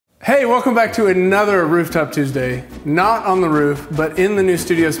Hey, welcome back to another Rooftop Tuesday. Not on the roof, but in the new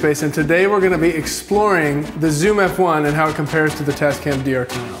studio space, and today we're going to be exploring the Zoom F1 and how it compares to the Tascam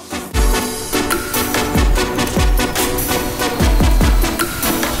DR10L.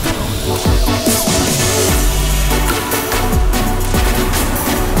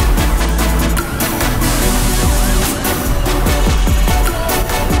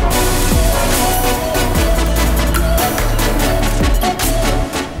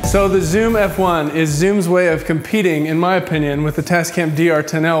 So the Zoom F1 is Zoom's way of competing, in my opinion, with the Tascam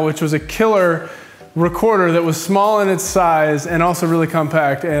DR10L, which was a killer recorder that was small in its size and also really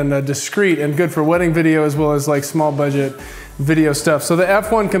compact and discreet and good for wedding video as well as like small budget video stuff. So the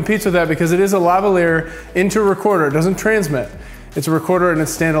F1 competes with that because it is a lavalier into a recorder. It doesn't transmit. It's a recorder and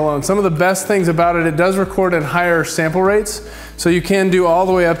it's standalone. Some of the best things about it, it does record at higher sample rates. So you can do all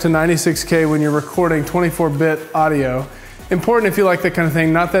the way up to 96K when you're recording 24-bit audio. Important if you like that kind of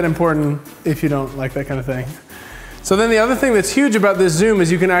thing, not that important if you don't like that kind of thing. So then the other thing that's huge about this Zoom is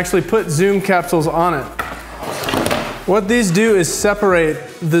you can actually put Zoom capsules on it. What these do is separate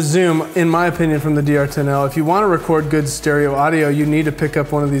the Zoom, in my opinion, from the DR10L. If you want to record good stereo audio, you need to pick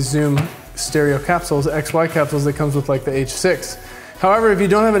up one of these Zoom stereo capsules, XY capsules that comes with like the H6. However, if you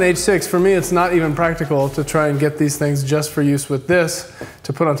don't have an H6, for me it's not even practical to try and get these things just for use with this,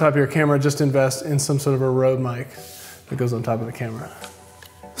 to put on top of your camera. Just invest in some sort of a Rode mic that goes on top of the camera.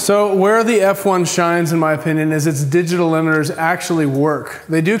 So where the F1 shines, in my opinion, is its digital limiters actually work.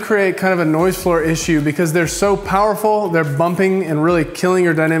 They do create kind of a noise floor issue because they're so powerful, they're bumping and really killing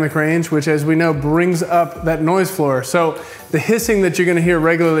your dynamic range, which, as we know, brings up that noise floor. So the hissing that you're gonna hear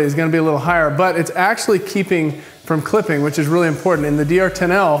regularly is gonna be a little higher, but it's actually keeping from clipping, which is really important. In the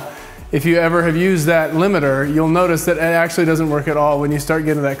DR10L, if you ever have used that limiter, you'll notice that it actually doesn't work at all. When you start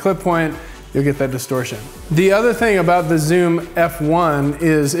getting to that clip point, you'll get that distortion. The other thing about the Zoom F1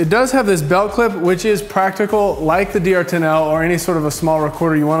 is it does have this belt clip, which is practical like the DR10L or any sort of a small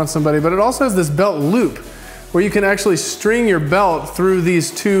recorder you want on somebody, but it also has this belt loop where you can actually string your belt through these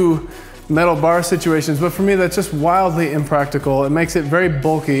two metal bar situations. But for me, that's just wildly impractical. It makes it very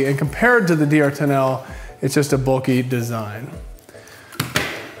bulky, and compared to the DR10L, it's just a bulky design.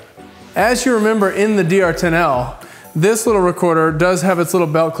 As you remember, in the DR10L, this little recorder does have its little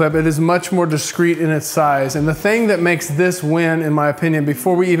belt clip. It is much more discreet in its size. And the thing that makes this win, in my opinion,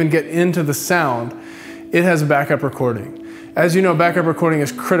 before we even get into the sound, it has backup recording. As you know, backup recording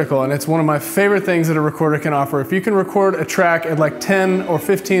is critical, and it's one of my favorite things that a recorder can offer. If you can record a track at like 10 or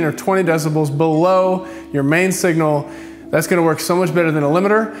 15 or 20 decibels below your main signal, that's gonna work so much better than a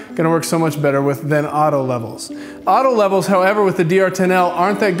limiter, gonna work so much better than auto levels. Auto levels, however, with the DR10L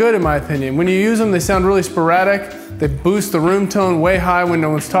aren't that good in my opinion. When you use them, they sound really sporadic. They boost the room tone way high when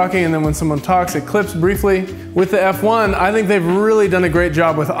no one's talking, and then when someone talks, it clips briefly. With the F1, I think they've really done a great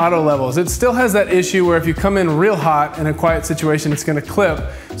job with auto levels. It still has that issue where if you come in real hot in a quiet situation, it's gonna clip.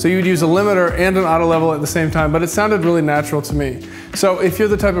 So you'd use a limiter and an auto level at the same time, but it sounded really natural to me. So if you're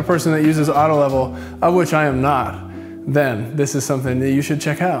the type of person that uses auto level, of which I am not, then this is something that you should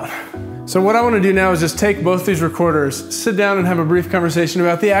check out. So what I want to do now is just take both these recorders, sit down and have a brief conversation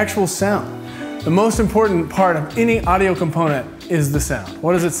about the actual sound. The most important part of any audio component is the sound.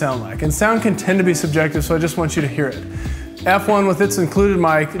 What does it sound like? And sound can tend to be subjective, so I just want you to hear it. F1 with its included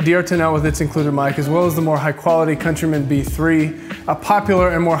mic, DR10L with its included mic, as well as the more high quality Countryman B3, a popular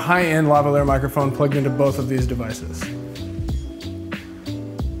and more high-end lavalier microphone plugged into both of these devices.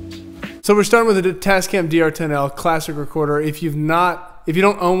 So we're starting with the Tascam DR10L classic recorder. If you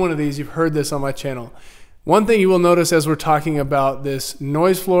don't own one of these, you've heard this on my channel. One thing you will notice as we're talking about this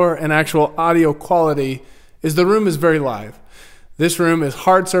noise floor and actual audio quality is the room is very live. This room is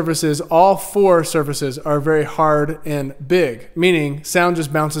hard surfaces. All four surfaces are very hard and big, meaning sound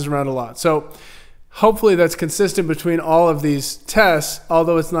just bounces around a lot. So hopefully that's consistent between all of these tests,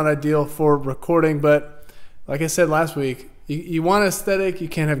 although it's not ideal for recording. But like I said last week, you want aesthetic, you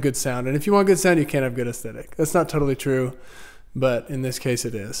can't have good sound. And if you want good sound, you can't have good aesthetic. That's not totally true, but in this case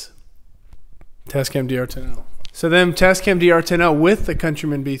it is. Tascam DR10L. So then Tascam DR10L with the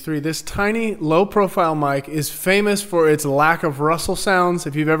Countryman B3, this tiny low profile mic is famous for its lack of rustle sounds.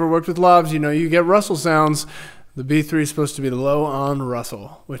 If you've ever worked with lavs, you know you get rustle sounds. The B3 is supposed to be low on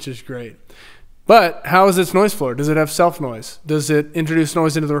rustle, which is great. But how is its noise floor? Does it have self noise? Does it introduce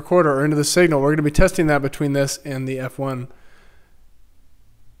noise into the recorder or into the signal? We're going to be testing that between this and the F1,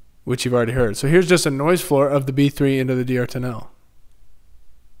 which you've already heard. So here's just a noise floor of the B3 into the DR10L.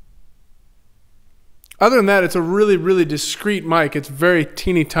 Other than that, it's a really, really discreet mic. It's very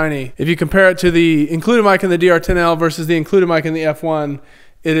teeny tiny. If you compare it to the included mic in the DR10L versus the included mic in the F1,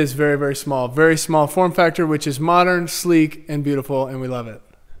 it is very, very small. Very small form factor, which is modern, sleek, and beautiful, and we love it.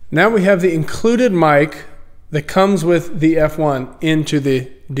 Now we have the included mic that comes with the F1 into the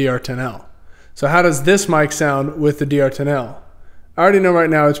DR10L. So how does this mic sound with the DR10L? I already know right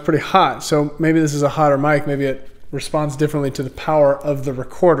now it's pretty hot, so maybe this is a hotter mic, maybe it responds differently to the power of the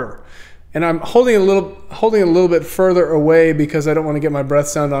recorder. And I'm holding a little bit further away because I don't want to get my breath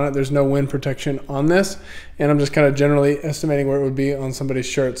sound on it. There's no wind protection on this, and I'm just kind of generally estimating where it would be on somebody's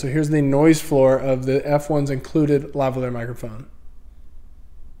shirt. So here's the noise floor of the F1's included lavalier microphone.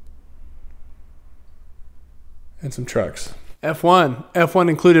 And some trucks. F1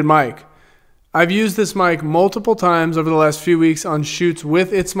 included mic. I've used this mic multiple times over the last few weeks on shoots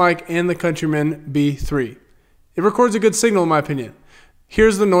with its mic and the Countryman B3. It records a good signal in my opinion.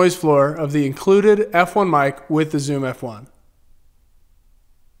 Here's the noise floor of the included F1 mic with the Zoom F1.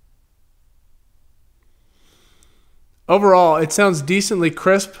 Overall, it sounds decently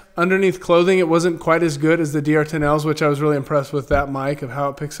crisp. Underneath clothing, it wasn't quite as good as the DR10Ls, which I was really impressed with that mic, of how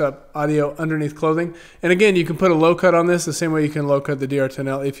it picks up audio underneath clothing. And again, you can put a low cut on this the same way you can low cut the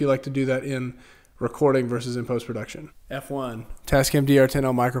DR10L if you like to do that in recording versus in post-production. F1, Tascam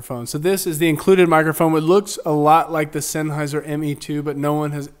DR10L microphone. So this is the included microphone. It looks a lot like the Sennheiser ME2, but no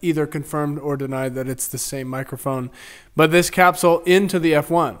one has either confirmed or denied that it's the same microphone. But this capsule into the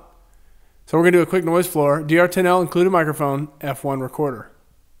F1. So we're going to do a quick noise floor. DR10L included microphone, F1 recorder.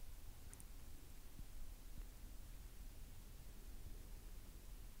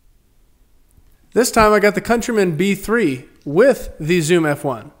 This time I got the Countryman B3 with the Zoom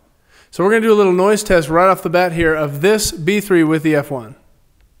F1. So we're going to do a little noise test right off the bat here of this B3 with the F1.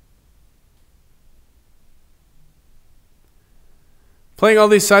 Playing all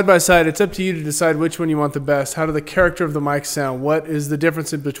these side by side, it's up to you to decide which one you want the best. How do the character of the mic sound? What is the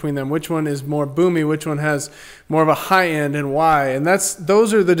difference in between them? Which one is more boomy? Which one has more of a high end, and why? And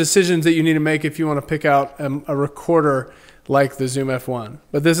those are the decisions that you need to make if you want to pick out a recorder like the Zoom F1.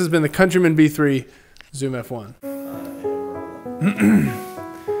 But this has been the Countryman B3 Zoom F1.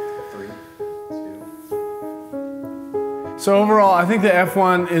 So overall, I think the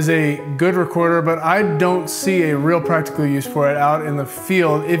F1 is a good recorder, but I don't see a real practical use for it out in the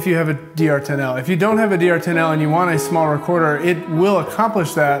field if you have a DR10L. If you don't have a DR10L and you want a small recorder, it will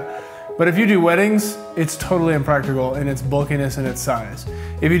accomplish that. But if you do weddings, it's totally impractical in its bulkiness and its size.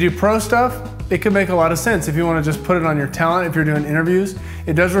 If you do pro stuff, it could make a lot of sense. If you want to just put it on your talent, if you're doing interviews,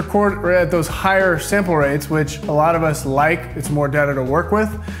 it does record at those higher sample rates, which a lot of us like. It's more data to work with.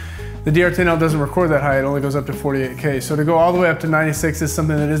 The DR10L doesn't record that high, it only goes up to 48K. So to go all the way up to 96 is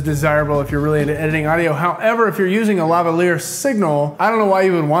something that is desirable if you're really into editing audio. However, if you're using a lavalier signal, I don't know why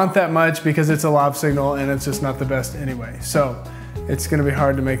you would want that much because it's a lav signal and it's just not the best anyway. So it's gonna be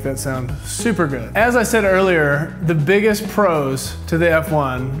hard to make that sound super good. As I said earlier, the biggest pros to the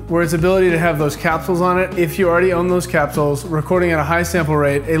F1 were its ability to have those capsules on it. If you already own those capsules, recording at a high sample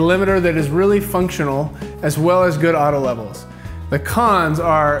rate, a limiter that is really functional, as well as good auto levels. The cons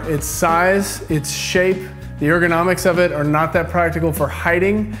are its size, its shape, the ergonomics of it are not that practical for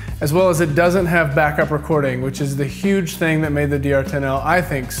hiding, as well as it doesn't have backup recording, which is the huge thing that made the DR10L, I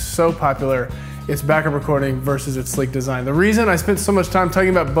think, so popular. It's backup recording versus its sleek design. The reason I spent so much time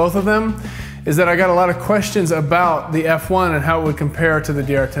talking about both of them is that I got a lot of questions about the F1 and how it would compare to the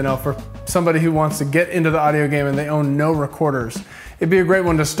DR10L for somebody who wants to get into the audio game and they own no recorders. It'd be a great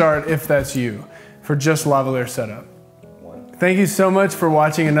one to start if that's you, for just lavalier setup. Thank you so much for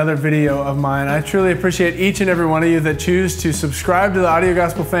watching another video of mine. I truly appreciate each and every one of you that choose to subscribe to the Audio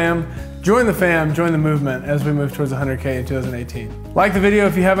Gospel fam, join the movement as we move towards 100K in 2018. Like the video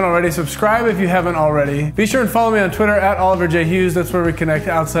if you haven't already, subscribe if you haven't already. Be sure and follow me on Twitter at Oliver J. Hughes. That's where we connect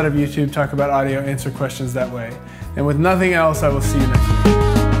outside of YouTube, talk about audio, answer questions that way. And with nothing else, I will see you next time.